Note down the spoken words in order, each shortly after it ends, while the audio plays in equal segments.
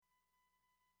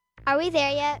Are we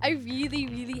there yet? I really,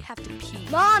 really have to pee.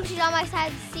 Mom, she's on my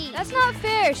side of the seat. That's not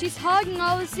fair. She's hogging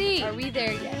all the seat. Are we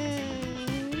there yet?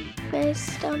 My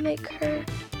stomach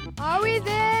hurts. Are we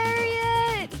there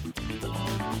yet?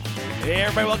 Hey,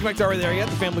 everybody, welcome back to Are We There Yet?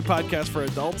 The family podcast for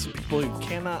adults, people who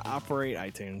cannot operate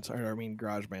iTunes, or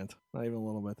Garageband. Not even a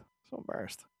little bit. So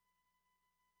embarrassed.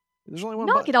 There's only one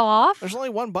Knock button. it off. There's only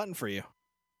one button for you.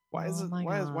 Why is Oh it? my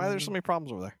Why are there God. so many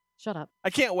problems over there? Shut up.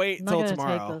 I can't wait I'm not until gonna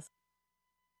tomorrow. Take this.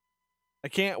 I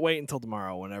can't wait until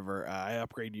tomorrow whenever I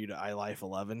upgrade you to iLife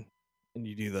 11 and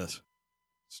you do this.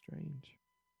 Strange.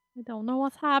 I don't know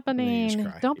what's just happening.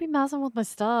 cry. Don't be messing with my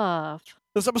stuff.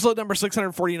 This episode number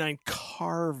 649,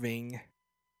 Carving.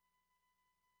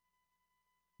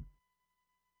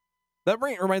 That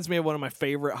reminds me of one of my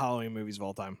favorite Halloween movies of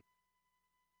all time,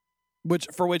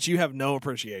 for which you have no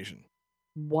appreciation.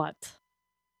 What?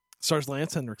 Stars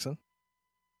Lance Hendrickson,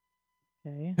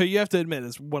 Okay. who you have to admit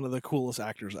is one of the coolest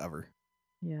actors ever.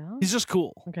 Yeah. He's just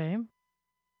cool. Okay.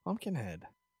 Pumpkinhead.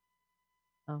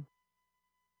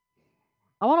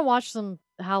 I want to watch some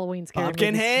Halloween scary movies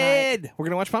tonight. Pumpkinhead! We're going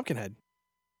to watch Pumpkinhead.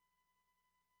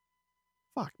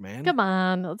 Fuck, man. Come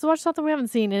on. Let's watch something we haven't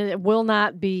seen. It will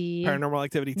not be... Paranormal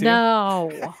Activity 2?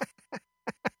 No.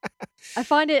 I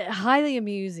find it highly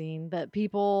amusing that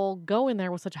people go in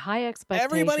there with such high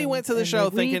expectations. Everybody went to the and show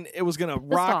they leave- thinking it was going to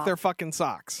rock off. their fucking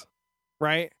socks,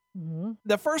 right? Mhm.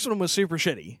 The first one was super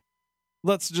shitty.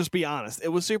 Let's just be honest. It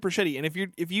was super shitty. And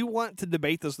if you want to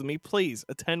debate this with me, please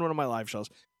attend one of my live shows.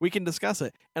 We can discuss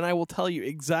it, and I will tell you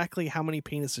exactly how many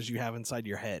penises you have inside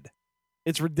your head.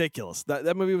 It's ridiculous.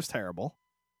 That movie was terrible.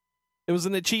 It was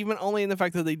an achievement only in the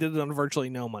fact that they did it on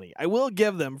virtually no money. I will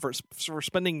give them for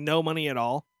spending no money at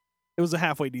all. It was a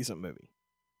halfway decent movie.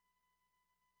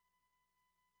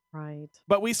 Right.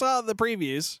 But we saw the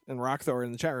previews, and Rock Thor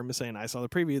in the chat room is saying, I saw the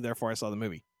preview, therefore I saw the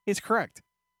movie. He's correct.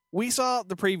 We saw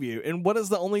the preview, and what is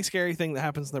the only scary thing that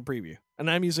happens in the preview?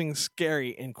 And I'm using scary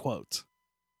in quotes.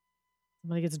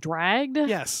 Somebody gets dragged?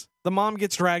 Yes, the mom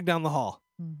gets dragged down the hall.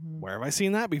 Mhm. Where have I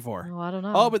seen that before? Oh, I don't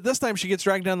know. Oh, but this time she gets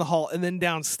dragged down the hall and then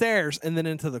downstairs and then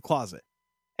into the closet.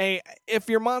 Hey, if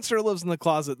your monster lives in the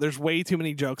closet, there's way too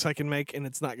many jokes I can make, and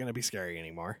it's not going to be scary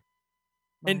anymore.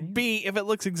 Right. And B, if it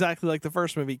looks exactly like the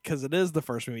first movie, because it is the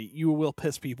first movie, you will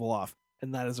piss people off.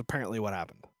 And that is apparently what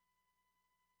happened.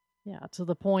 Yeah, to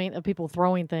the point of people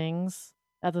throwing things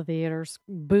at the theaters,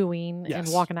 booing, Yes.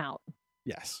 and walking out.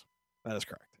 Yes, that is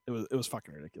correct. It was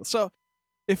fucking ridiculous. So,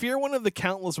 if you're one of the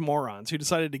countless morons who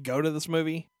decided to go to this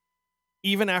movie,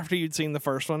 even after you'd seen the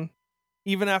first one,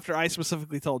 even after I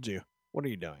specifically told you, what are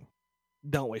you doing?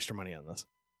 Don't waste your money on this.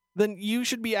 Then you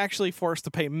should be actually forced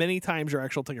to pay many times your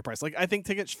actual ticket price. Like, I think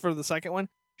tickets for the second one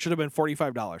should have been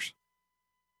 $45.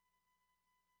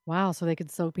 Wow, so they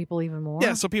could soak people even more?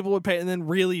 Yeah, so people would pay and then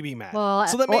really be mad. Well,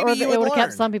 so that maybe you it would have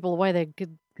kept learn. some people away. They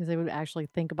could, because they would actually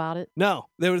think about it. No,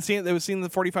 they would have seen the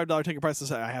 $45 ticket price and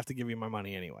say, I have to give you my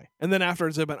money anyway. And then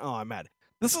afterwards they've been, oh, I'm mad.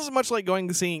 This is much like going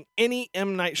to seeing any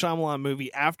M. Night Shyamalan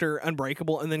movie after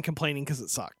Unbreakable and then complaining because it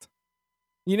sucked.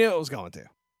 You knew it was going to.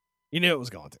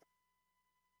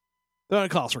 They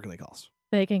want to call us. Where can they call us?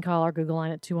 They can call our Google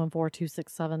line at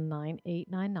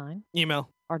 214-267-9899. Email.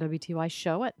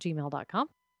 rwtyshow@gmail.com.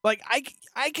 Like,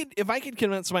 I could, if I could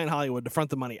convince somebody in Hollywood to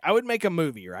front the money, I would make a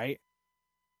movie, right?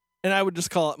 And I would just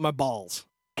call it My Balls.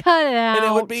 Cut it out. And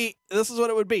it would be, this is what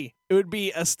it would be. It would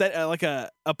be like a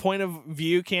point of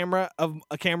view camera of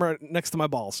a camera next to my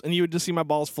balls. And you would just see my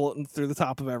balls floating through the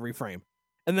top of every frame.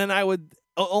 And then I would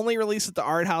only release it to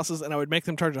art houses, and I would make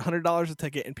them charge $100 a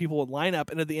ticket, and people would line up.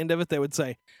 And at the end of it, they would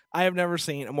say, I have never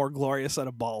seen a more glorious set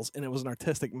of balls. And it was an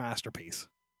artistic masterpiece.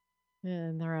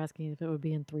 And they're asking if it would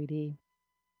be in 3D.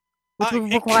 Which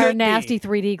would It require could nasty be.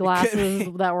 3D be. glasses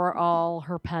that were all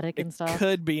herpetic and It stuff.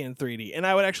 could be in 3D. And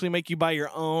I would actually make you buy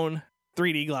your own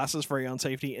 3D glasses for your own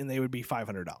safety, and they would be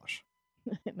 $500.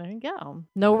 There you go.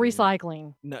 No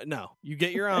recycling. No, you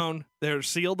get your own. They're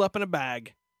sealed up in a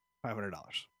bag,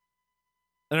 $500.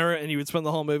 And you would spend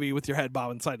the whole movie with your head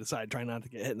bobbing side to side, trying not to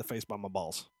get hit in the face by my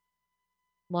balls.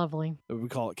 Lovely. We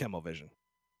call it chemovision.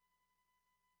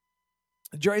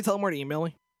 Did you already tell them where to email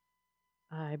me?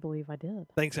 I believe I did.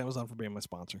 Thanks, Amazon, for being my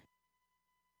sponsor.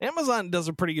 Amazon does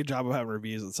a pretty good job of having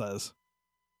reviews that says,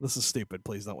 this is stupid,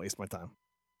 please don't waste my time.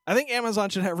 I think Amazon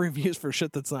should have reviews for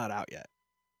shit that's not out yet.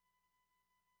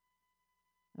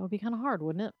 That would be kind of hard,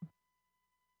 wouldn't it?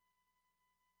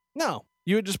 No,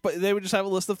 they would just have a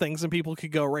list of things and people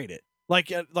could go rate it. Like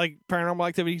Paranormal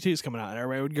Activity 2 is coming out and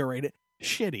everybody would go rate it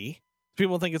shitty.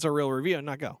 People think it's a real review and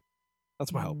not go.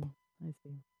 That's my hope. I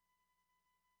see.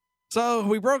 So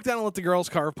we broke down and let the girls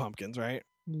carve pumpkins, right?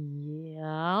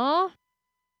 Yeah.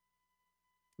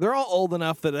 They're all old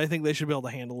enough that I think they should be able to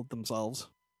handle it themselves.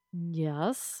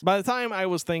 Yes. By the time I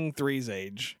was Thing 3's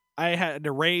age, I had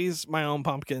to raise my own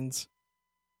pumpkins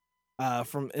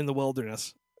from in the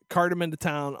wilderness, cart them into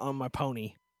town on my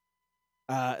pony,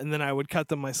 and then I would cut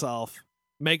them myself,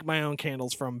 make my own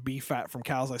candles from beef fat from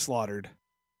cows I slaughtered,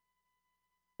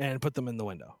 and put them in the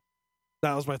window.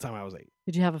 That was by the time I was 8.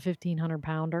 Did you have a 1,500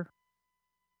 pounder?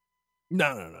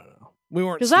 No. We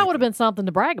weren't. Because that would have been something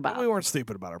to brag about. We weren't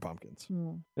stupid about our pumpkins. Hmm. You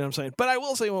know what I'm saying? But I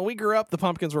will say, when we grew up, the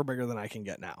pumpkins were bigger than I can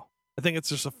get now. I think it's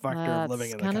just a factor of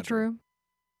living in the country. Kind of true. You know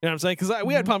what I'm saying? Because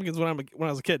we had pumpkins when I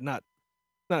was a kid, not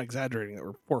exaggerating, that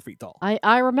were 4 feet tall.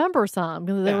 I remember some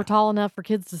because they were tall enough for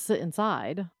kids to sit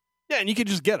inside. Yeah, and you could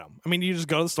just get them. I mean, you just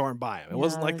go to the store and buy them. It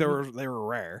wasn't like they were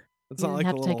rare. It's You not didn't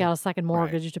like have to take out a second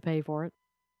mortgage to pay for it.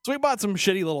 So we bought some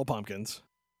shitty little pumpkins.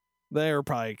 They were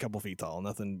probably a couple feet tall.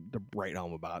 Nothing to write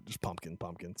home about. Just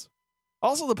pumpkins.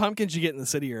 Also, the pumpkins you get in the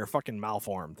city are fucking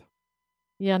malformed.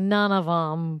 Yeah, none of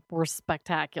them were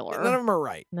spectacular. None of them are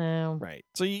right. No. Right.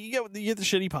 So you get the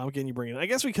shitty pumpkin, you bring it in. I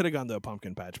guess we could have gone to a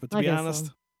pumpkin patch, but to be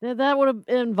honest. So. That would have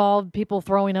involved people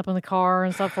throwing up in the car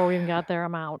and stuff before we even got there.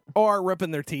 I'm out. Or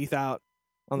ripping their teeth out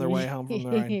on their way home from the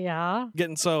ride. Yeah.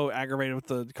 Getting so aggravated with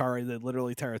the car ride, they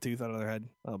literally tear a tooth out of their head.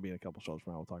 That'll be in a couple shows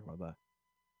from now. We'll talk about that.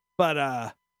 But,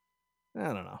 I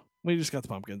don't know. We just got the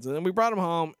pumpkins. And then we brought them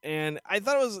home, and I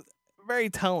thought it was very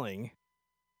telling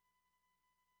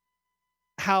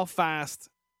how fast,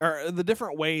 or the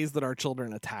different ways that our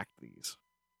children attack these.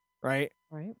 Right?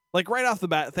 Right. Like right off the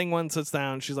bat, Thing 1 sits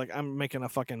down. She's like, I'm making a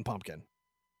fucking pumpkin.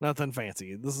 Nothing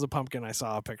fancy. This is a pumpkin I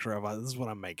saw a picture of. This is what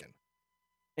I'm making.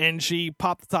 And she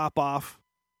popped the top off.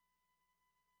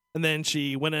 And then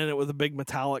she went in it with a big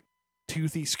metallic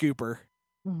toothy scooper.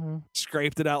 Mm-hmm.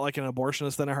 Scraped it out like an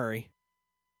abortionist in a hurry.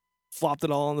 Flopped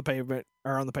it all on the pavement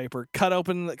or on the paper. Cut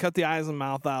the eyes and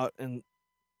mouth out. And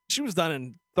she was done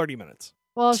in 30 minutes.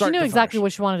 Well, she knew exactly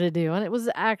what she wanted to do. And it was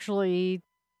actually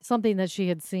something that she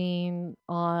had seen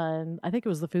on, I think it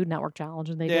was the Food Network Challenge,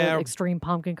 and they did extreme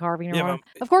pumpkin carving.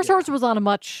 Of course, hers was on a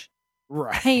much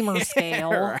tamer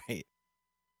scale. Right.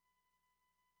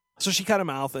 So she cut a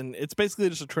mouth, and it's basically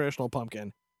just a traditional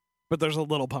pumpkin, but there's a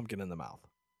little pumpkin in the mouth.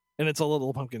 And it's a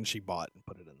little pumpkin she bought and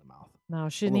put it in the mouth. No,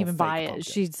 she didn't even buy it. Pumpkin.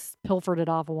 She's pilfered it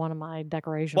off of one of my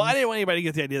decorations. Well, I didn't want anybody to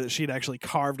get the idea that she'd actually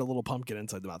carved a little pumpkin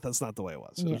inside the mouth. That's not the way it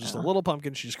was. It was just a little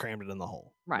pumpkin. She just crammed it in the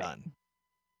hole. Right. Done.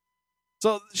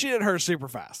 So she did hers super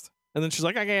fast. And then she's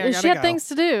like, okay, I gotta go. She had things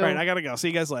to do. Right, I gotta go. See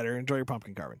you guys later. Enjoy your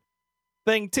pumpkin carving.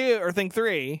 Thing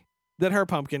 3 did her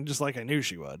pumpkin just like I knew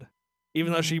she would.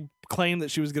 Even though she claimed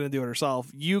that she was going to do it herself,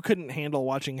 you couldn't handle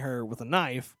watching her with a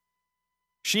knife.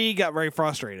 She got very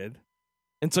frustrated.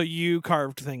 And so you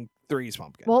carved Thing 3's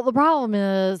pumpkin. Well, the problem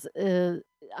is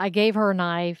I gave her a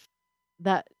knife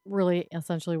that really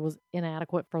essentially was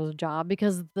inadequate for the job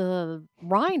because the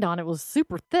rind on it was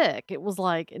super thick. It was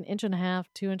like 1.5 inches,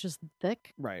 2 inches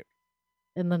thick. Right.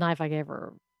 And the knife I gave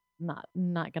her, not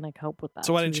going to cope with that.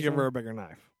 So why didn't you give her a bigger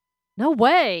knife? No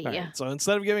way. Right. So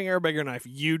instead of giving her a bigger knife,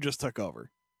 you just took over.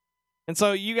 And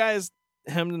so you guys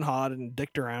hemmed and hawed and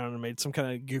dicked around and made some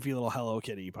kind of goofy little Hello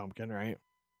Kitty pumpkin, right?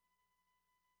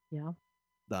 Yeah.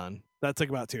 Done. That took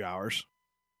about 2 hours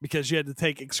because you had to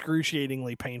take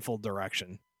excruciatingly painful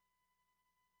direction.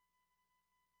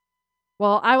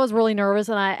 Well, I was really nervous,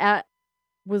 and I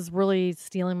was really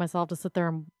steeling myself to sit there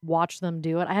and watch them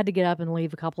do it. I had to get up and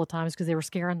leave a couple of times because they were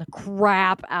scaring the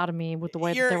crap out of me with the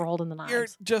way that they were holding the knives. You're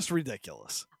just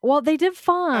ridiculous. Well, they did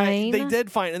fine. They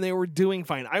did fine, and they were doing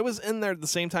fine. I was in there at the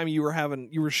same time you were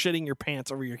shitting your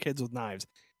pants over your kids with knives.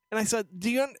 And I said,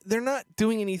 they're not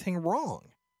doing anything wrong.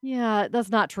 Yeah, that's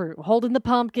not true. Holding the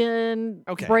pumpkin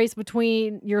brace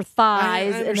between your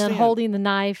thighs and then holding the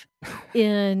knife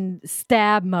in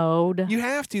stab mode. You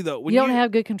have to, though. You don't have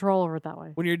good control over it that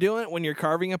way. When you're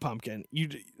carving a pumpkin,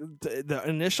 the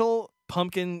initial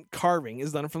pumpkin carving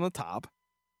is done from the top.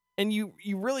 And you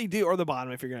really do, or the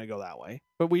bottom if you're going to go that way.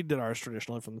 But we did ours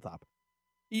traditionally from the top.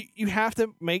 You have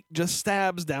to make just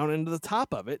stabs down into the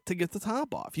top of it to get the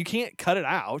top off. You can't cut it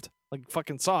out like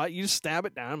fucking saw it. You just stab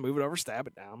it down, move it over, stab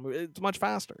it down. It's much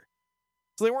faster.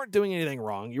 So they weren't doing anything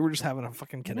wrong. You were just having a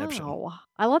fucking conniption. No,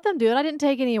 I let them do it. I didn't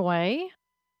take any away.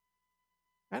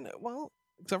 I know. Well,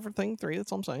 except for Thing 3,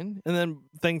 that's all I'm saying. And then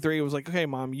Thing 3 was like, okay,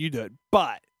 Mom, you do it.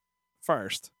 But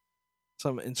first,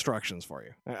 some instructions for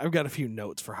you. I've got a few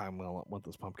notes for how I want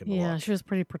this pumpkin to look. Yeah, she was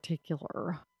pretty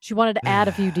particular. She wanted to add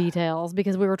a few details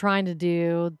because we were trying to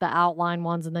do the outline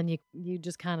ones, and then you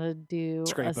just kind of do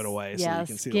scrape it away so you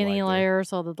can see the skinny light layer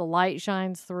so that the light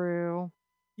shines through.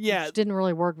 Yeah, which didn't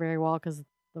really work very well because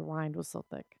the rind was so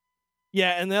thick.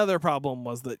 Yeah, and the other problem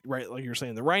was that, right, like you're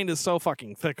saying, the rind is so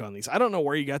fucking thick on these. I don't know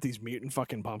where you got these mutant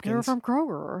fucking pumpkins. They're from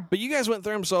Kroger. But you guys went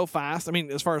through them so fast. I mean,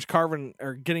 as far as carving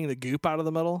or getting the goop out of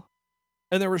the middle,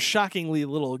 and there was shockingly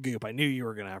little goop. I knew you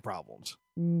were going to have problems.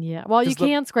 Yeah, well, you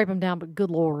can scrape them down, but good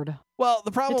lord. Well,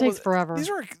 the problem takes forever.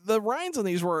 The rinds on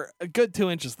these were a good 2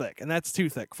 inches thick, and that's too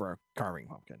thick for a carving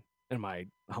pumpkin, in my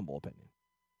humble opinion.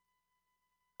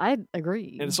 I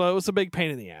agree. And so it was a big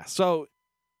pain in the ass. So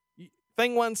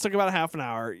thing 1 took about a half an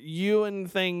hour. You and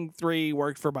thing 3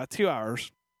 worked for about 2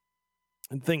 hours.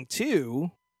 And thing 2,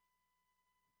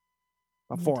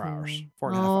 about 4 hours.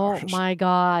 4.5 hours. Oh my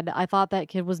God. I thought that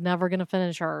kid was never going to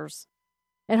finish hers.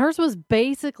 And hers was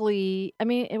basically, I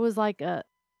mean, it was like a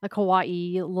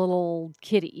kawaii little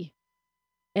kitty.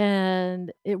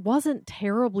 And it wasn't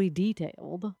terribly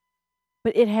detailed,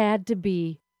 but it had to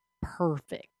be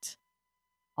perfect.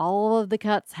 All of the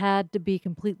cuts had to be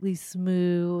completely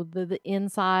smooth. The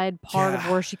inside part of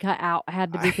where she cut out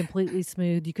had to be completely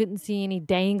smooth. You couldn't see any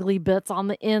dangly bits on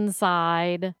the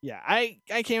inside. Yeah, I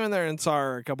came in there and saw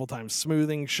her a couple times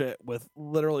smoothing shit with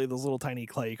literally those little tiny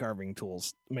clay carving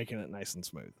tools, making it nice and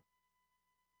smooth.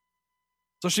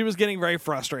 So she was getting very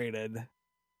frustrated,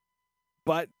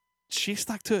 but she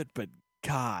stuck to it. But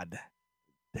God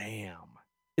damn,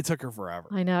 it took her forever.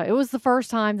 I know. It was the first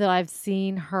time that I've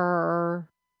seen her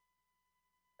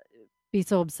be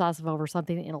so obsessive over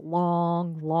something in a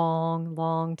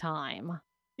long time.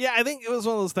 Yeah, I think it was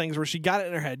one of those things where she got it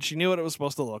in her head. She knew what it was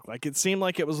supposed to look like. It seemed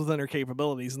like it was within her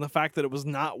capabilities, and the fact that it was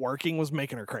not working was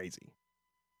making her crazy.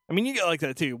 I mean, you get like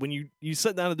that too. When you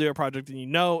sit down to do a project and you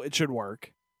know it should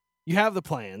work, you have the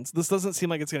plans. This doesn't seem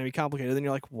like it's going to be complicated. Then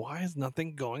you're like, why is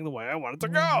nothing going the way I want it to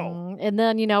go? And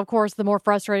then, of course, the more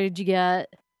frustrated you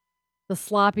get, the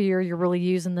sloppier you're really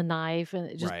using the knife, and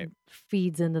it just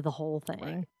feeds into the whole thing.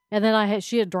 Right. And then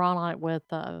she had drawn on it with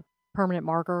permanent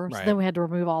marker, so then we had to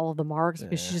remove all of the marks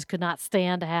because she just could not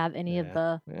stand to have any of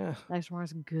the extra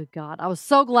marks. Good God. I was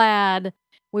so glad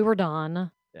we were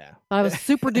done. Yeah. But I was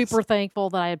super duper thankful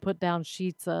that I had put down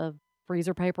sheets of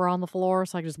freezer paper on the floor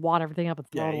so I could just wad everything up and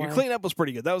throw it away. Your cleanup was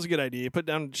pretty good. That was a good idea. You put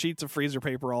down sheets of freezer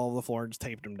paper all over the floor and just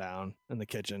taped them down in the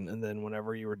kitchen. And then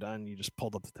whenever you were done, you just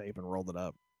pulled up the tape and rolled it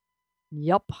up.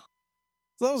 Yep.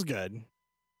 So that was good.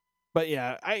 But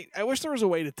yeah, I wish there was a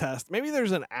way to test. Maybe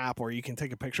there's an app where you can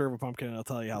take a picture of a pumpkin and it'll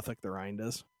tell you how thick the rind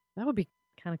is. That would be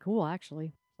kind of cool,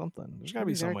 actually. Something. There's got to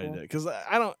be some way to do it. Because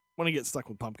I don't want to get stuck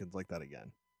with pumpkins like that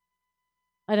again.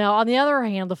 I know. On the other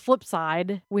hand, the flip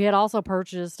side, we had also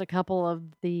purchased a couple of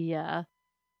the, I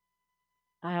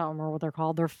don't remember what they're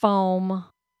called. They're foam,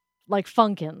 like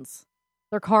Funkins.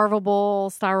 They're carvable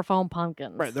styrofoam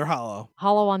pumpkins. Right, they're hollow.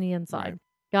 Hollow on the inside. Right.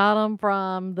 Got them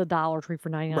from the Dollar Tree for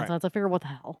 99 cents. I figured, what the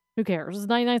hell? Who cares? It's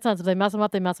 99 cents. If they mess them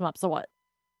up, they mess them up. So what?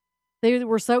 They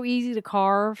were so easy to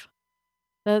carve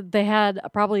that they had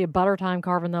probably a better time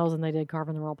carving those than they did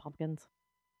carving the real pumpkins.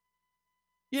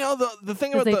 You know, the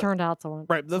thing about they turned out so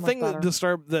right. The so thing much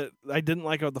that I didn't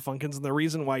like about the Funkins, and the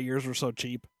reason why yours were so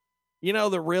cheap,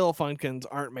 the real Funkins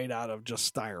aren't made out of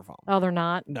just styrofoam. Oh, they're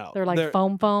not? No. They're like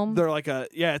foam? They're like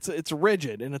it's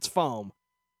rigid and it's foam.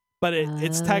 But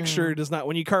its texture does not,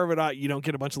 when you carve it out, you don't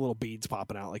get a bunch of little beads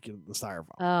popping out like the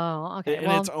styrofoam. Oh, okay.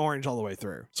 And it's orange all the way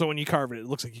through. So when you carve it, it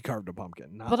looks like you carved a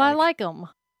pumpkin. But I like them.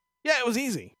 Yeah, it was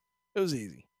easy.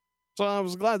 So I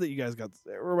was glad that you guys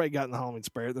everybody got in the Halloween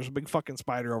spirit. There's a big fucking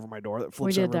spider over my door that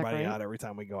flips everybody out every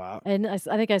time we go out. And I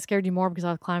think I scared you more because I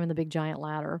was climbing the big giant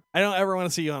ladder. I don't ever want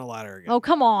to see you on a ladder again. Oh,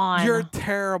 come on. You're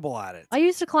terrible at it. I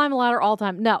used to climb a ladder all the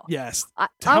time. No. Yes.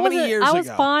 How many years ago? I was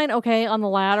fine, okay, on the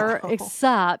ladder,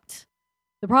 except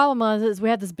the problem was we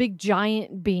had this big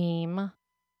giant beam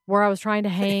where I was trying to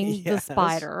hang the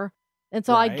spider. And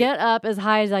so I get up as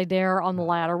high as I dare on the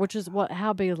ladder, which is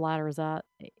how big a ladder is that?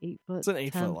 8 foot? It's an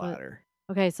 8-foot ladder.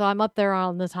 Okay, so I'm up there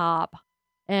on the top,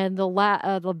 and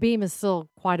the beam is still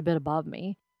quite a bit above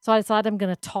me. So I decided I'm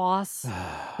going to toss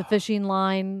the fishing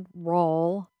line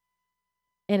roll,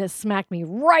 and it smacked me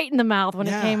right in the mouth when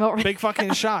it came over. Big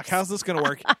fucking shock. How's this going to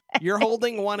work? You're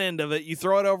holding one end of it, you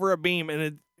throw it over a beam, and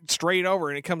it's straight over,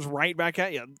 and it comes right back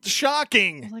at you.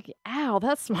 Shocking. I was like, ow,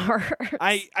 that's smart.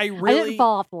 I really... I didn't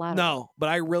fall off the ladder. No, but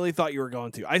I really thought you were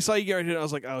going to. I saw you get ready to do it, and I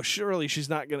was like, oh, surely she's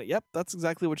not going to... Yep, that's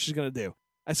exactly what she's going to do.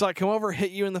 I saw it come over,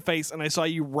 hit you in the face, and I saw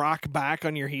you rock back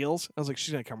on your heels. I was like,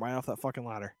 she's going to come right off that fucking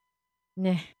ladder.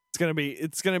 Nah. It's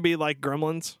gonna be like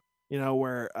Gremlins,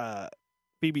 where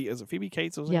Phoebe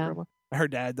Cates was in Gremlin? Her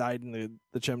dad died in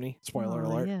the chimney. Spoiler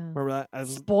alert. Yeah. Remember that?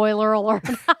 Spoiler alert.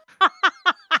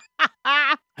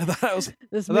 I thought it was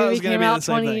this movie came out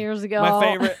 20 years ago.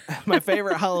 My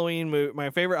favorite Halloween movie, my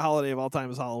favorite holiday of all time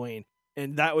is Halloween.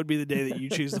 And that would be the day that you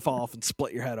choose to fall off and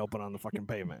split your head open on the fucking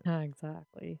pavement.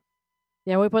 Exactly.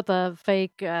 Yeah, we put the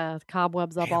fake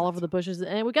cobwebs up all over the bushes,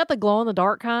 and we got the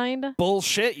glow-in-the-dark kind.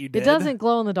 Bullshit, you did. It doesn't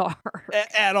glow in the dark.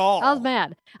 At all. I was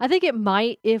mad. I think it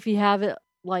might if you have it,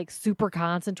 like, super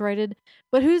concentrated.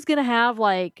 But who's going to have,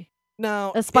 like,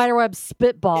 a spiderweb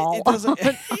spitball? It doesn't.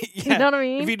 Yeah, you know what I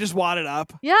mean? If you just wad it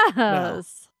up.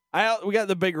 Yes. No. We got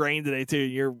the big rain today, too.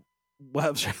 Your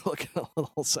webs are looking a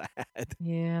little sad.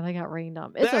 Yeah, they got rained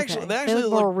on. It's they they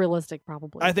look more realistic,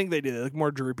 probably. I think they do. They look more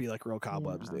droopy, like real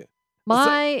cobwebs do.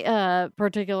 My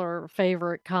particular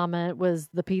favorite comment was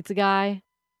the pizza guy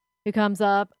who comes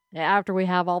up after we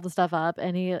have all the stuff up,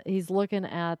 and he's looking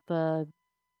at the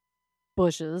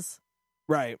bushes.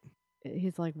 Right.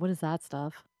 He's like, "What is that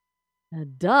stuff?"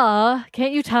 Duh!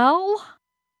 Can't you tell?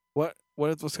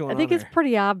 What's going on? I think it's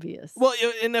pretty obvious. Well,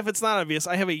 and if it's not obvious,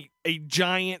 I have a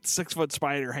giant 6-foot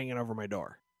spider hanging over my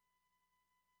door.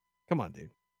 Come on, dude.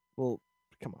 Well,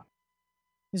 come on.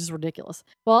 This is ridiculous.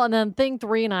 Well, and then thing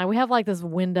 3 and we have like this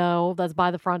window that's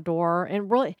by the front door.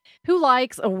 And really, who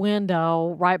likes a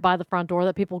window right by the front door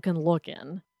that people can look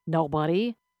in?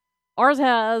 Nobody. Ours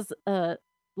has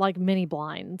like mini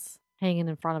blinds hanging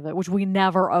in front of it, which we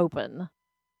never open.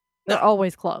 They're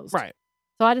always closed. Right.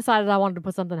 So I decided I wanted to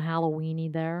put something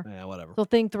Halloween-y there. Yeah, whatever. So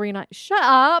thing 3 and shut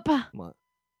up. What?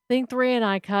 Thing 3 and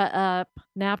I cut up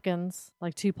napkins,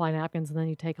 like 2-ply napkins, and then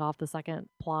you take off the second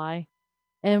ply.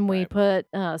 And we put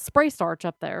spray starch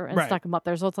up there and stuck them up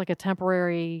there. So it's like a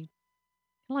temporary,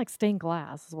 kind of like stained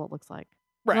glass is what it looks like.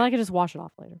 Right. And I can just wash it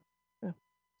off later. Yeah.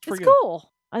 It's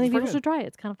cool. I think people should try it.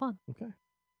 It's kind of fun. Okay.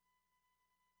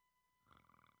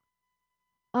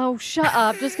 Oh, shut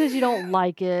up. Just because you don't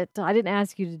like it. I didn't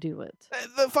ask you to do it.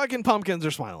 The fucking pumpkins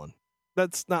are smiling.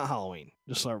 That's not Halloween.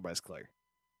 Just so everybody's clear.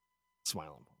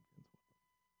 Smiling.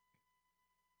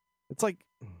 It's like...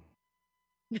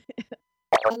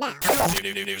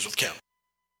 News with Kim.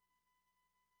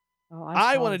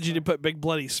 I wanted you to put big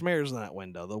bloody smears in that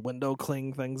window. The window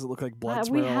cling things that look like blood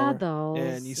smear. We had those. Yeah,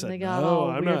 and you said, no,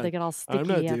 I'm not. They got all sticky. I'm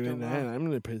not doing that. I'm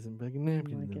going to put some fucking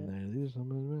napkins in there. These are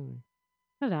some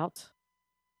Put it out.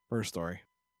 First story.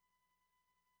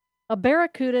 A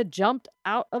barracuda jumped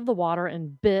out of the water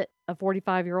and bit a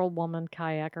 45-year-old woman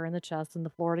kayaker in the chest in the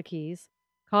Florida Keys,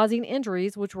 causing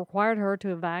injuries which required her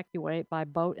to evacuate by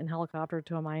boat and helicopter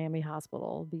to a Miami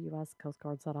hospital, the U.S. Coast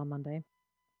Guard said on Monday.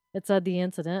 It said the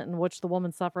incident, in which the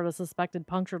woman suffered a suspected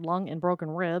punctured lung and broken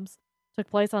ribs, took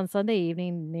place on Sunday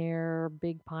evening near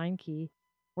Big Pine Key,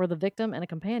 where the victim and a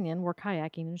companion were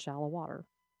kayaking in shallow water.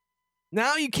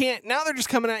 Now they're just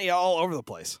coming at you all over the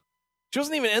place. She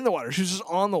wasn't even in the water. She was just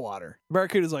on the water.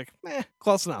 Barracuda's like,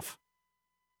 close enough.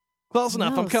 Close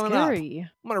enough. I'm coming up. I'm going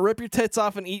to rip your tits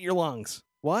off and eat your lungs.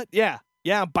 What? Yeah.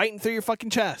 Yeah, I'm biting through your fucking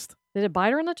chest. Did it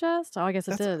bite her in the chest? Oh, I guess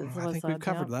it did. I think we've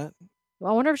covered that.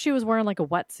 Well, I wonder if she was wearing like a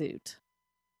wetsuit.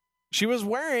 She was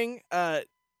wearing a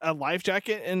life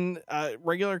jacket and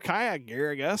regular kayak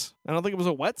gear, I guess. I don't think it was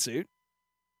a wetsuit.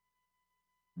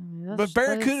 But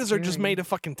barracudas are just made of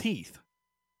fucking teeth.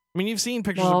 I mean, you've seen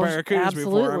pictures of barracudas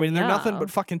before. I mean, they're nothing but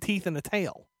fucking teeth and a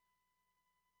tail.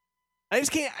 I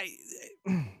just can't...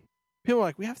 People are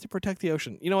like, we have to protect the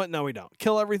ocean. You know what? No, we don't.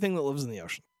 Kill everything that lives in the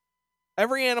ocean.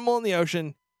 Every animal in the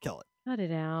ocean, kill it. Cut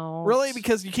it out. Really?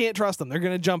 Because you can't trust them. They're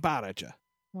going to jump out at you.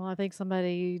 Well, I think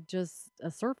a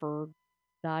surfer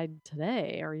died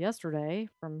today or yesterday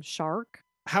from shark.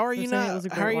 How are you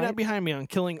not behind me on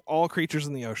killing all creatures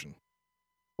in the ocean?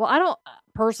 Well, I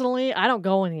don't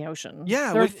go in the ocean.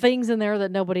 Yeah. There are things in there that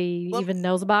nobody even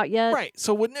knows about yet. Right.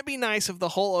 So wouldn't it be nice if the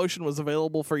whole ocean was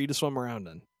available for you to swim around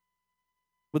in?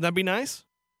 Wouldn't that be nice?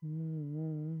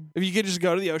 Mm-hmm. If you could just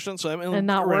go to the ocean, swim, and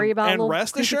not worry about and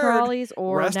rest assured,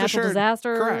 or natural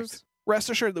disasters. Correct. Rest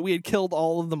assured that we had killed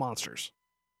all of the monsters.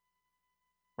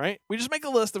 Right? We just make a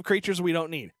list of creatures we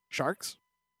don't need. Sharks,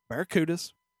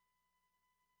 barracudas,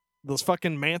 those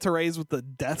fucking manta rays with the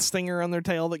death stinger on their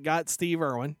tail that got Steve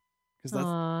Irwin. Because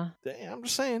I'm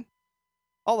just saying.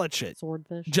 All that shit.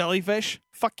 Swordfish. Jellyfish,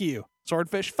 fuck you.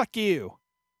 Swordfish, fuck you.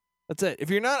 That's it. If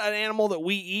you're not an animal that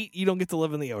we eat, you don't get to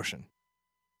live in the ocean.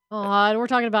 And we're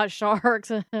talking about sharks.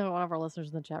 One of our listeners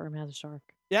in the chat room has a shark.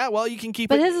 Yeah, well, you can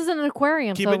keep it. But his is in an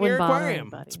aquarium, keep so it in your bother aquarium.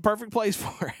 anybody. It's a perfect place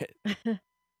for it.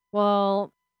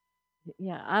 Well,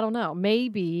 yeah, I don't know.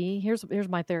 Maybe here's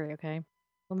my theory. Okay,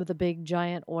 with the big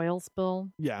giant oil spill.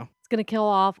 Yeah, it's gonna kill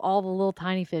off all the little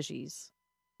tiny fishies.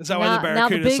 Is that why the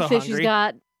barracuda's so hungry? Now the big fishies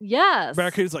got yes.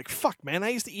 Barracuda's like, fuck, man. I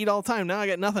used to eat all the time. Now I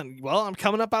got nothing. Well, I'm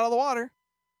coming up out of the water.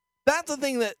 That's the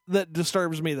thing that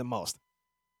disturbs me the most.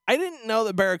 I didn't know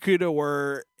that barracuda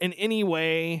were in any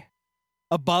way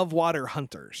above water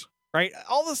hunters. right?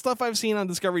 All the stuff I've seen on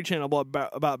Discovery Channel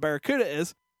about barracuda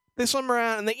is they swim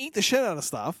around and they eat the shit out of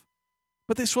stuff,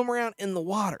 but they swim around in the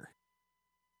water,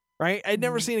 right? I'd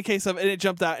never seen a case of it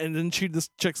jumped out and then chewed this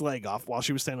chick's leg off while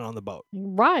she was standing on the boat.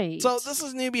 Right. So this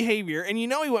is new behavior. And he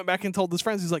went back and told his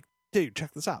friends, he's like, dude,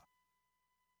 check this out.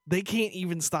 They can't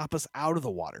even stop us out of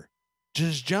the water.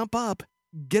 Just jump up,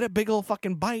 get a big old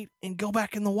fucking bite, and go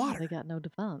back in the water. They got no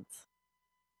defense.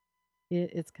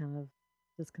 It's kind of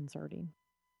disconcerting.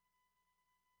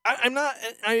 I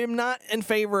am not in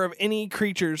favor of any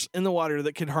creatures in the water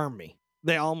that could harm me.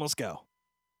 They almost go.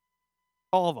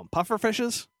 All of them. Puffer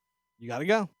fishes, you gotta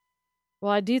go.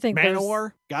 Well, I do think Man o'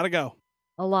 war, gotta go.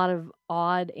 A lot of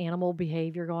odd animal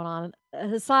behavior going on,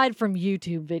 aside from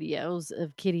YouTube videos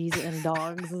of kitties and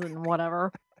dogs and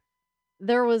whatever.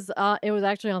 There was, it was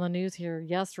actually on the news here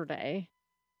yesterday.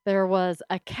 There was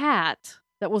a cat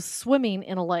that was swimming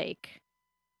in a lake.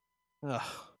 Ugh.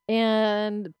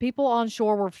 And people on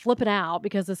shore were flipping out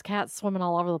because this cat's swimming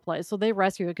all over the place. So they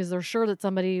rescued it because they're sure that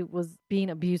somebody was being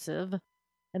abusive,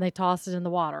 and they tossed it in the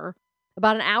water.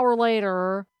 About an hour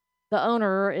later, the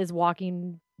owner is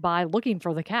walking by looking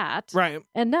for the cat. Right.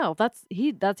 And no,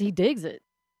 he digs it.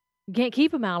 You can't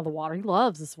keep him out of the water. He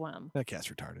loves to swim. That cat's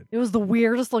retarded. It was the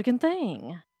weirdest looking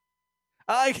thing.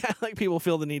 I like people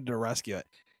feel the need to rescue it.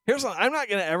 I'm not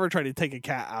going to ever try to take a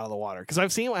cat out of the water because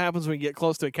I've seen what happens when you get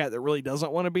close to a cat that really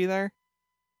doesn't want to be there.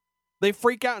 They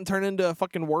freak out and turn into a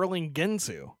fucking whirling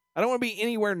Ginsu. I don't want to be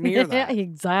anywhere near that. Yeah,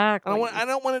 exactly. I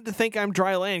don't want it to think I'm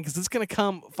dry land because it's going to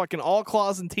come fucking all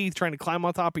claws and teeth trying to climb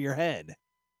on top of your head.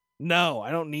 No,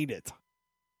 I don't need it.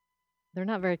 They're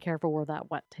not very careful where that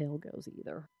wet tail goes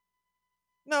either.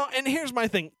 No, and here's my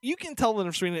thing. You can tell the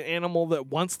difference between an animal that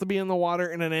wants to be in the water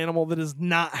and an animal that is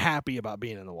not happy about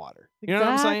being in the water. You know what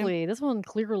I'm saying? Exactly. This one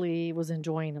clearly was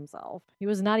enjoying himself. He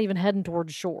was not even heading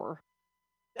towards shore.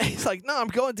 He's like, no, I'm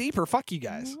going deeper. Fuck you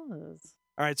guys.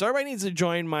 All right, so everybody needs to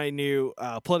join my new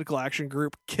political action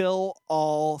group, Kill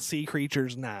All Sea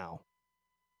Creatures Now.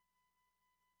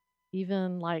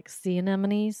 Even like sea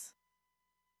anemones?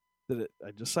 Did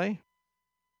I just say?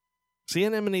 Sea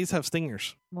anemones have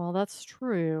stingers. Well, that's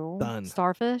true. Done.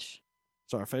 Starfish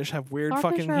have weird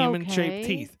fucking human-shaped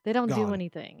teeth. They don't do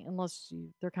anything unless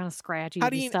they're kind of scratchy. How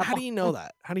do you know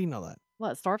that? How do you know that?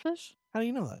 What, starfish? How do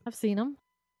you know that? I've seen them.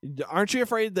 Aren't you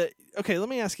afraid that... Okay, let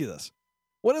me ask you this.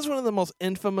 What is one of the most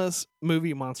infamous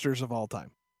movie monsters of all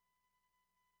time?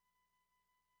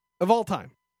 Of all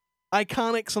time.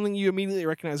 Iconic, something you immediately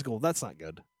recognize. Go, that's not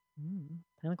good.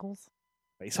 Tentacles?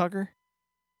 Facehugger?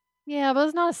 Yeah, but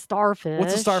it's not a starfish.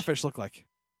 What's a starfish look like?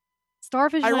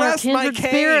 Starfish are kindred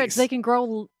spirits. They can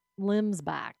grow limbs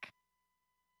back.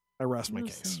 I rest my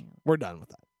case. We're done with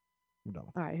that.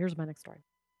 All right, here's my next story.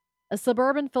 A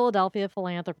suburban Philadelphia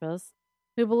philanthropist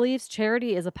who believes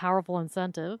charity is a powerful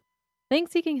incentive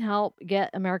thinks he can help get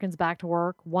Americans back to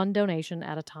work one donation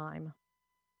at a time.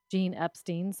 Gene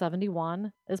Epstein,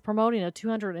 71, is promoting a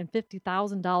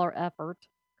 $250,000 effort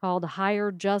called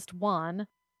Hire Just One,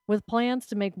 with plans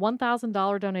to make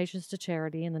 $1,000 donations to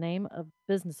charity in the name of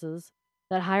businesses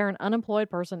that hire an unemployed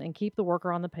person and keep the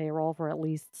worker on the payroll for at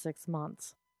least 6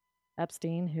 months.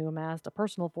 Epstein, who amassed a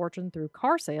personal fortune through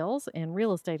car sales and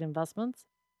real estate investments,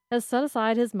 has set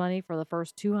aside his money for the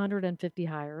first 250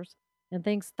 hires and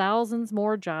thinks thousands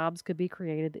more jobs could be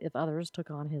created if others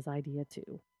took on his idea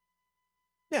too.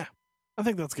 Yeah, I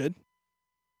think that's good.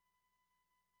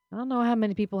 I don't know how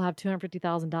many people have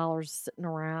 $250,000 sitting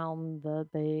around that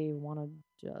they want to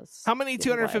just... How many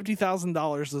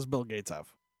 $250,000 does Bill Gates have?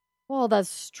 Well,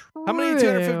 that's true. How many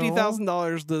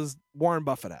 $250,000 does Warren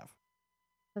Buffett have?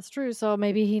 That's true. So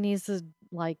maybe he needs to,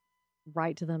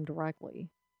 write to them directly.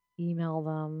 Email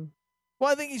them. Well,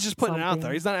 I think he's just putting it out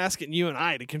there. He's not asking you and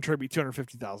I to contribute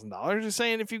 $250,000. He's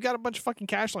saying if you've got a bunch of fucking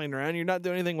cash laying around, you're not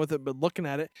doing anything with it but looking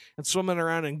at it and swimming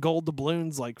around in gold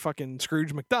doubloons like fucking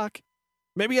Scrooge McDuck,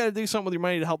 maybe you got to do something with your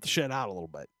money to help the shit out a little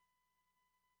bit.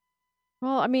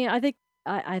 Well, I mean, I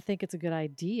think it's a good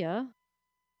idea.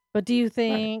 But do you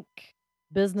think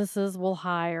businesses will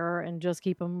hire and just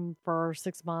keep them for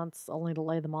 6 months only to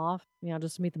lay them off?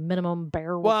 Just to meet the minimum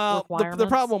bare requirements? The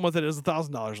problem with it is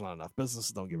 $1,000 is not enough.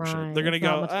 Businesses don't give a shit. They're going to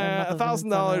go,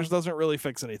 $1,000 doesn't really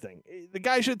fix anything. The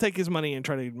guy should take his money and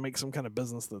try to make some kind of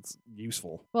business that's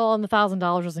useful. Well, and the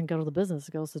 $1,000 doesn't go to the business.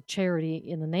 It goes to charity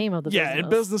in the name of the business. Yeah, and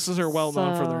businesses are well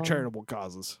known for their charitable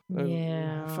causes.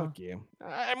 Yeah. Fuck you.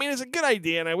 I mean, it's a good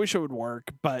idea, and I wish it would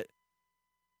work, but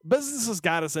businesses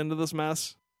got us into this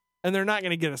mess. And they're not going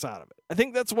to get us out of it. I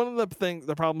think that's one of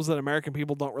the problems that American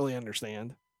people don't really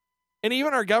understand. And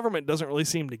even our government doesn't really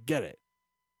seem to get it.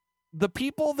 The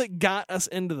people that got us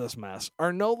into this mess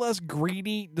are no less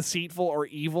greedy, deceitful, or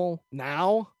evil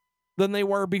now than they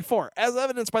were before, as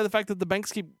evidenced by the fact that the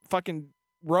banks keep fucking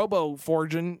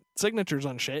robo-forging signatures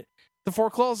on shit to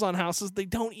foreclose on houses they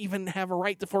don't even have a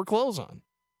right to foreclose on.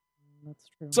 That's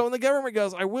true. So when the government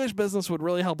goes, I wish business would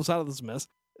really help us out of this mess,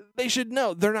 they should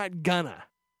know they're not gonna.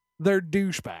 They're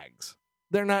douchebags.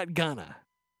 They're not gonna.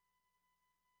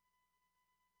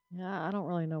 Yeah, I don't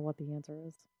really know what the answer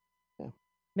is. Yeah.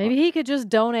 Maybe he could just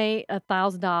donate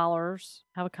 $1,000,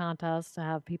 have a contest to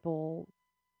have people,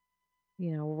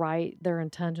 write their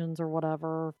intentions or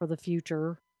whatever for the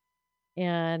future.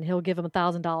 And he'll give them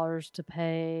 $1,000 to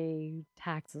pay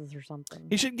taxes or something.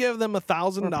 He should give them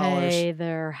 $1,000. Pay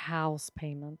their house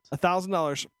payment.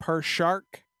 $1,000 per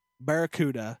shark,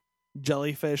 barracuda,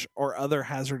 jellyfish, or other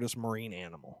hazardous marine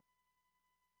animal.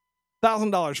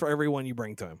 $1,000 for every one you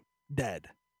bring to him. Dead.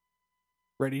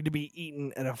 Ready to be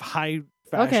eaten at a high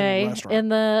fashion restaurant.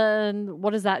 And then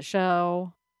what is that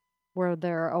show where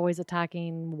they're always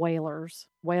attacking whalers?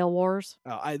 Whale Wars?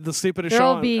 The stupidest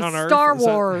There'll show on be Earth. Star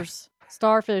Wars.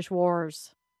 Starfish Wars.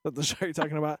 Is that the show you're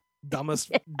talking about?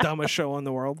 Dumbest show in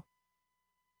the world.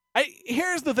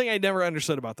 Here's the thing I never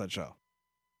understood about that show.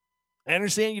 I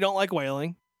understand you don't like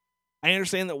whaling. I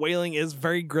understand that whaling is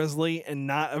very grisly and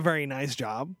not a very nice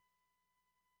job.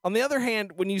 On the other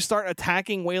hand, when you start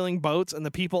attacking whaling boats and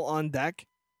the people on deck,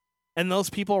 and those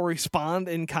people respond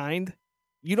in kind,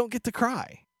 you don't get to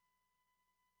cry.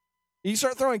 You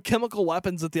start throwing chemical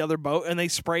weapons at the other boat and they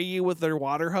spray you with their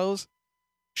water hose.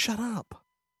 Shut up.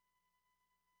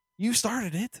 You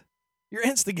started it. You're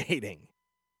instigating.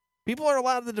 People are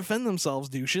allowed to defend themselves,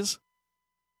 douches.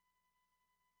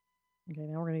 Okay,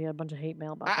 now we're going to get a bunch of hate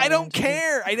mail about I don't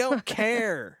care. I don't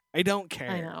care. I don't care.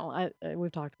 I know.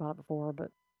 We've talked about it before,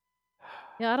 but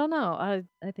yeah, I don't know.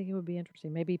 I think it would be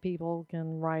interesting. Maybe people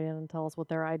can write in and tell us what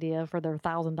their idea for their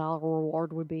 $1,000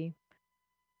 reward would be.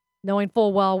 Knowing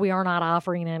full well we are not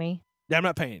offering any. Yeah, I'm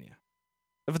not paying you.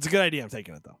 If it's a good idea, I'm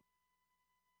taking it, though.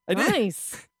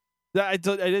 Nice. I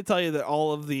did tell you that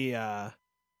all of the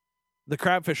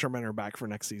crab fishermen are back for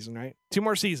next season, right? 2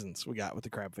 more seasons we got with the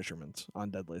crab fishermen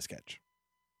on Deadliest Catch.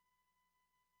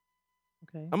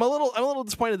 Okay. I'm a little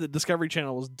disappointed that Discovery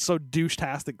Channel was so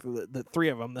douche-tastic that 3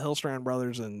 of them, the Hillstrand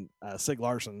brothers and Sig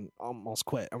Larson, almost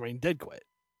quit. I mean, did quit.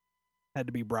 Had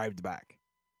to be bribed back. It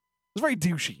was very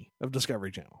douchey of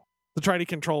Discovery Channel to try to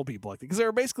control people like that, because they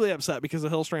were basically upset because the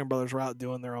Hillstrand brothers were out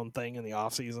doing their own thing in the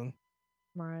off season.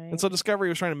 Right. And so Discovery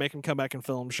was trying to make them come back and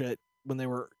film shit when they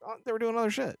were doing other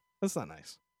shit. That's not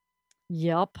nice.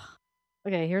 Yup.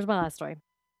 Okay, here's my last story.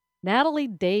 Natalie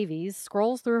Davies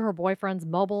scrolls through her boyfriend's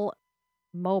mobile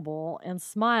and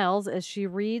smiles as she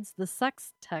reads the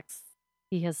sex texts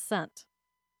he has sent.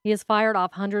 He has fired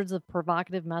off hundreds of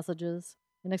provocative messages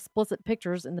and explicit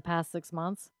pictures in the past 6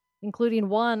 months, including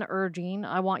one urging,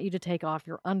 "I want you to take off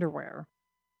your underwear."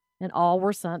 And all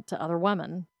were sent to other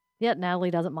women. Yet Natalie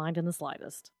doesn't mind in the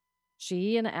slightest.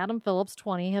 She and Adam Phillips,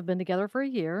 20, have been together for a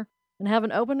year and have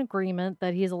an open agreement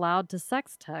that he is allowed to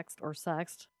sext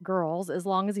girls as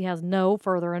long as he has no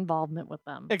further involvement with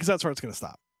them. Yeah, because that's where it's going to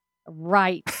stop.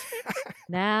 Right.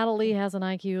 Natalie has an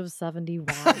IQ of 71.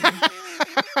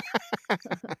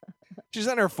 She's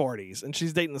in her 40s and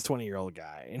she's dating this 20-year-old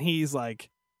guy. And he's like,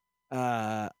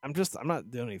 I'm not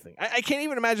doing anything. I can't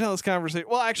even imagine how this conversation.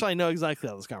 Well, actually, I know exactly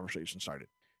how this conversation started.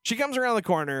 She comes around the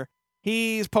corner.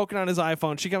 He's poking on his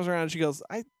iPhone. She comes around and she goes,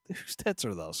 whose tits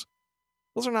are those?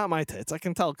 Those are not my tits. I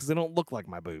can tell because they don't look like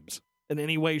my boobs in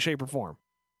any way, shape, or form.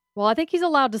 Well, I think he's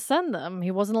allowed to send them. He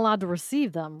wasn't allowed to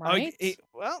receive them, right?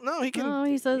 No, he can. No,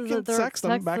 he says he can that sex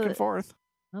them back and forth.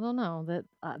 I don't know.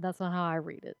 That's not how I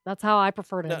read it. That's how I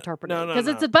prefer to interpret it. Because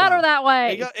it's better that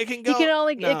way. It can go.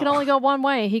 It can only go one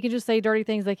way. He can just say dirty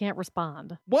things. They can't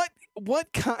respond. What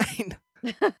kind?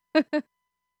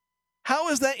 How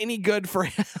is that any good for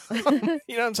him?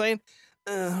 You know what I'm saying?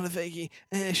 The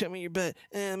fakey. Show me your butt.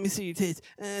 Let me see your tits.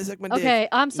 Suck my dick. Okay,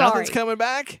 I'm sorry. Nothing's coming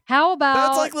back. How about?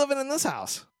 That's like living in this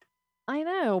house. I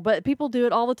know, but people do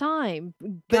it all the time.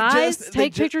 Guys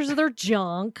take pictures of their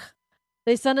junk.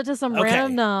 They send it to some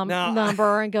random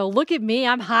number and go, "Look at me,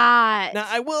 I'm hot." Now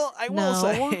I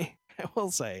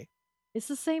will say, it's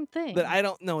the same thing. That I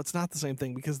don't know. It's not the same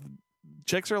thing because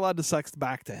chicks are allowed to sext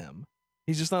back to him.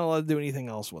 He's just not allowed to do anything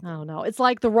else with it. Oh, no. It's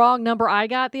like the wrong number I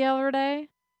got the other day.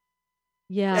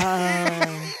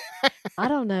 Yeah. I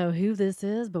don't know who this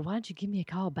is, but why don't you give me a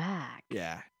call back?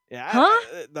 Yeah.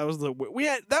 Huh? That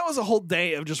was a whole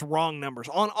day of just wrong numbers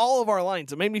on all of our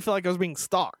lines. It made me feel like I was being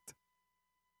stalked.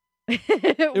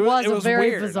 it was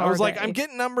very weird. bizarre. I was like, day. I'm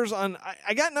getting numbers on.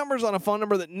 I got numbers on a phone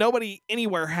number that nobody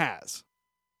anywhere has.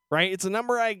 Right? It's a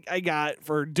number I got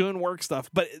for doing work stuff,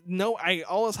 but no, I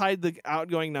always hide the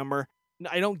outgoing number.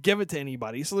 I don't give it to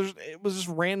anybody. So it was just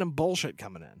random bullshit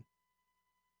coming in.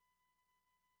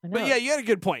 But yeah, you had a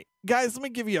good point. Guys, let me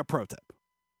give you a pro tip.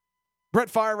 Brett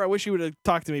Favre, I wish you would have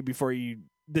talked to me before you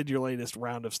did your latest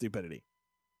round of stupidity.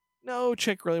 No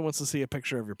chick really wants to see a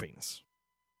picture of your penis.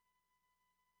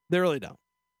 They really don't.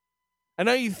 I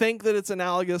know you think that it's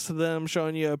analogous to them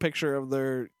showing you a picture of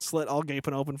their slit all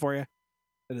gaping open for you.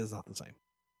 It is not the same.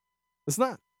 It's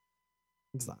not.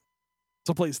 It's not.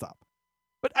 So please stop.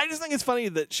 But I just think it's funny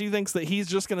that she thinks that he's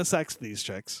just going to sex these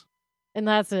chicks. And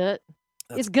that's it.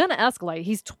 It's going to escalate.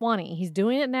 He's 20. He's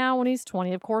doing it now when he's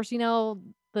 20. Of course, the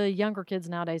younger kids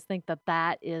nowadays think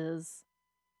that is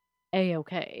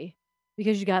A-okay.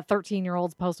 Because you got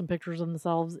 13-year-olds posting pictures of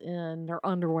themselves in their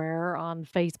underwear on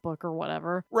Facebook or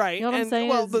whatever. Right. You know what I'm saying?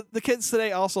 Well, the kids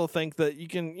today also think that you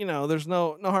can, there's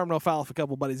no harm, no foul if a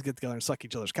couple buddies get together and suck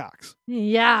each other's cocks.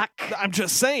 Yuck. I'm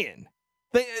just saying.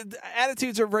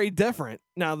 Attitudes are very different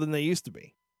now than they used to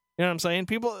be. You know what I'm saying?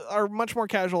 People are much more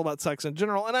casual about sex in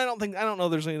general, and I don't know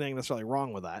there's anything necessarily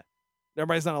wrong with that.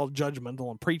 Everybody's not all judgmental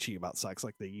and preachy about sex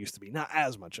like they used to be. Not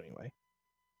as much anyway.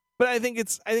 But I think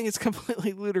it's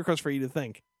completely ludicrous for you to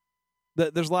think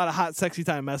that there's a lot of hot, sexy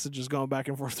time messages going back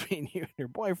and forth between you and your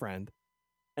boyfriend,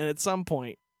 and at some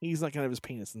point he's not gonna have his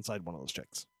penis inside one of those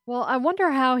chicks. Well, I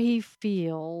wonder how he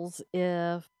feels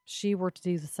if she were to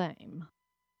do the same.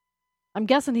 I'm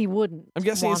guessing he wouldn't. I'm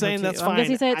guessing he's saying that's fine. I'm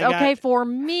guessing he's saying it's okay for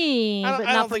me, but not for you.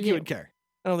 I don't think he would care.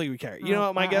 I don't think he would care. You know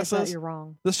what my guess is? You're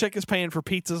wrong. This chick is paying for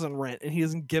pizzas and rent, and he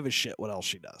doesn't give a shit what else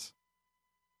she does.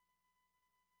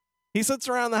 He sits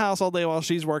around the house all day while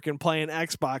she's working, playing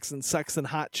Xbox and sexting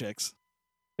hot chicks.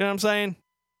 You know what I'm saying?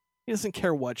 He doesn't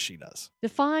care what she does.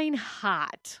 Define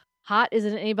hot. Hot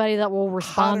isn't anybody that will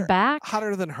respond back.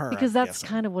 Hotter than her. Because that's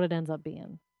kind of what it ends up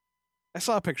being. I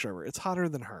saw a picture of her. It's hotter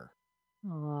than her.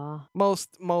 Aw.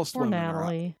 Most Poor women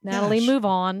Natalie. Natalie, move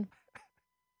on.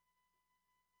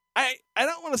 I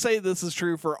don't want to say this is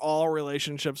true for all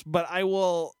relationships, but I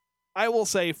will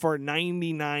say for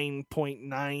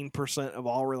 99.9% of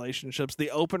all relationships, the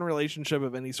open relationship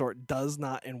of any sort does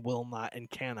not and will not and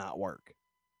cannot work.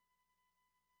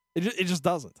 It just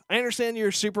doesn't. I understand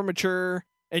you're super mature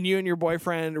and you and your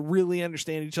boyfriend really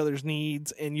understand each other's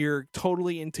needs and you're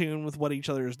totally in tune with what each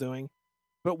other is doing.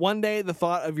 But one day, the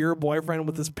thought of your boyfriend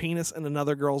with his penis in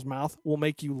another girl's mouth will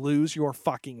make you lose your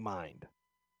fucking mind.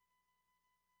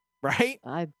 Right?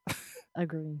 I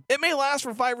agree. It may last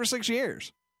for 5 or 6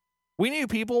 years. We knew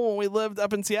people when we lived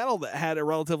up in Seattle that had a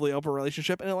relatively open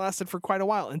relationship, and it lasted for quite a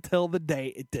while until the day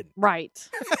it didn't. Right.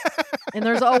 And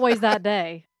there's always that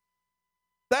day.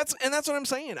 That's what I'm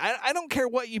saying. I don't care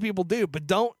what you people do, but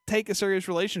don't take a serious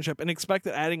relationship and expect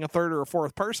that adding a third or a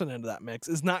fourth person into that mix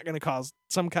is not going to cause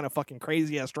some kind of fucking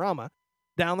crazy ass drama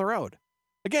down the road.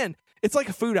 Again, it's like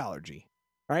a food allergy,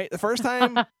 right? The first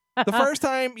time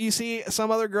you see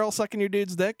some other girl sucking your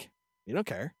dude's dick, you don't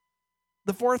care.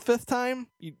 The 4th, 5th time,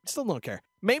 you still don't care.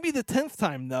 Maybe the 10th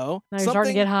time though, now you're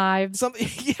starting to get hives.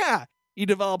 Yeah, you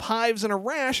develop hives and a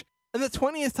rash, and the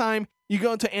 20th time you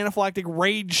go into anaphylactic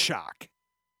rage shock.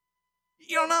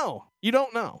 You don't know. You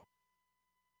don't know.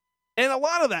 And a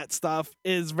lot of that stuff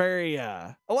is very,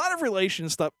 a lot of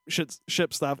relationship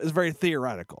stuff is very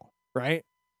theoretical, right?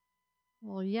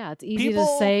 Well, yeah, it's easy to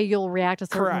say you'll react a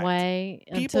certain way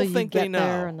until you get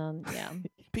there, and then, yeah.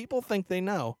 People think they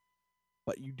know,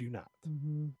 but you do not.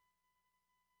 Mm-hmm.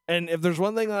 And if there's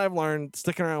one thing that I've learned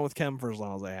sticking around with Kim for as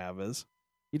long as I have is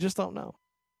you just don't know.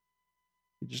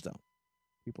 You just don't.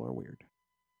 People are weird.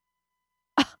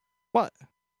 What?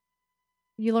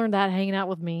 You learned that hanging out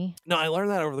with me? No, I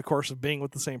learned that over the course of being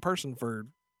with the same person for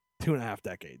 2.5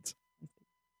 decades.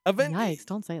 Yikes,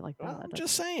 don't say it like that. Well, I'm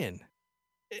just saying.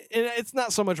 It's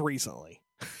not so much recently.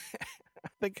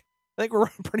 I think we're on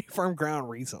pretty firm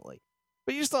ground recently.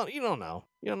 But you don't know.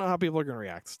 You don't know how people are going to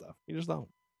react to stuff. You just don't.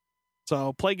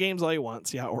 So play games all you want,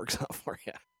 see how it works out for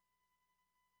you.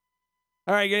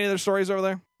 All right, got any other stories over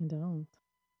there? I don't.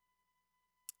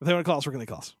 If they want to call us, where can they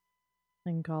call us?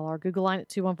 They can call our Google line at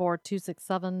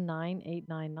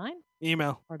 214-267-9899.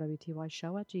 Email.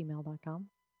 rwtyshow@gmail.com.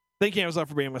 Thank you, Amazon,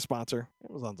 for being my sponsor.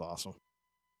 Amazon's awesome.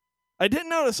 I did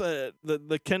notice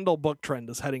the Kindle book trend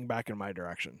is heading back in my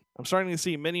direction. I'm starting to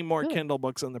see many more Kindle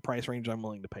books in the price range I'm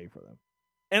willing to pay for them.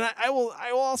 And I will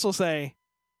also say,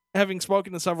 having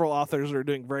spoken to several authors that are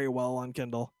doing very well on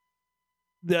Kindle,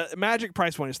 the magic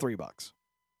price point is $3.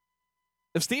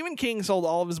 If Stephen King sold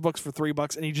all of his books for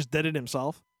 $3 and he just did it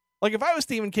himself, like if I was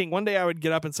Stephen King, one day I would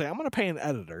get up and say, I'm going to pay an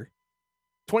editor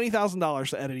 $20,000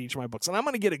 to edit each of my books, and I'm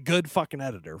going to get a good fucking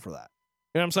editor for that.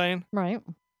 You know what I'm saying? Right.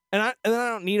 And then I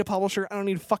don't need a publisher. I don't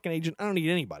need a fucking agent. I don't need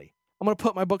anybody. I'm going to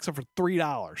put my books up for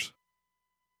 $3.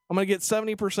 I'm going to get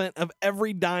 70% of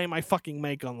every dime I fucking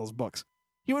make on those books.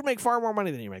 He would make far more money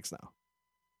than he makes now.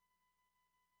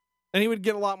 And he would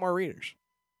get a lot more readers.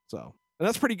 So, and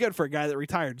that's pretty good for a guy that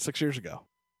retired 6 years ago.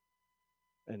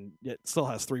 And yet still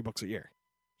has 3 books a year.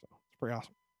 So, it's pretty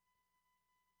awesome.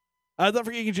 Don't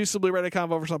forget you can juice the Blu-ray.com,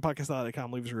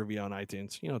 oversonpodcast.com, leave us a review on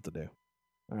iTunes. You know what to do.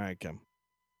 All right, Kim.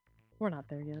 We're not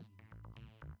there yet.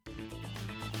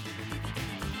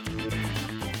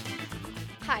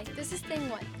 Hi, this is Thing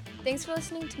One. Thanks for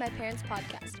listening to my parents'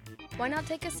 podcast. Why not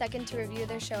take a second to review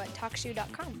their show at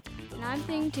TalkShoe.com? And I'm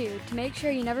Thing Two. To make sure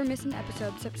you never miss an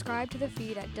episode, subscribe to the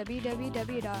feed at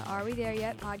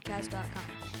www.arewethereyetpodcast.com.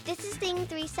 This is Thing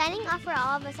 3 signing off for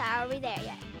all of us at Are We There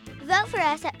Yet? Vote for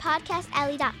us at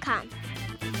podcastalley.com.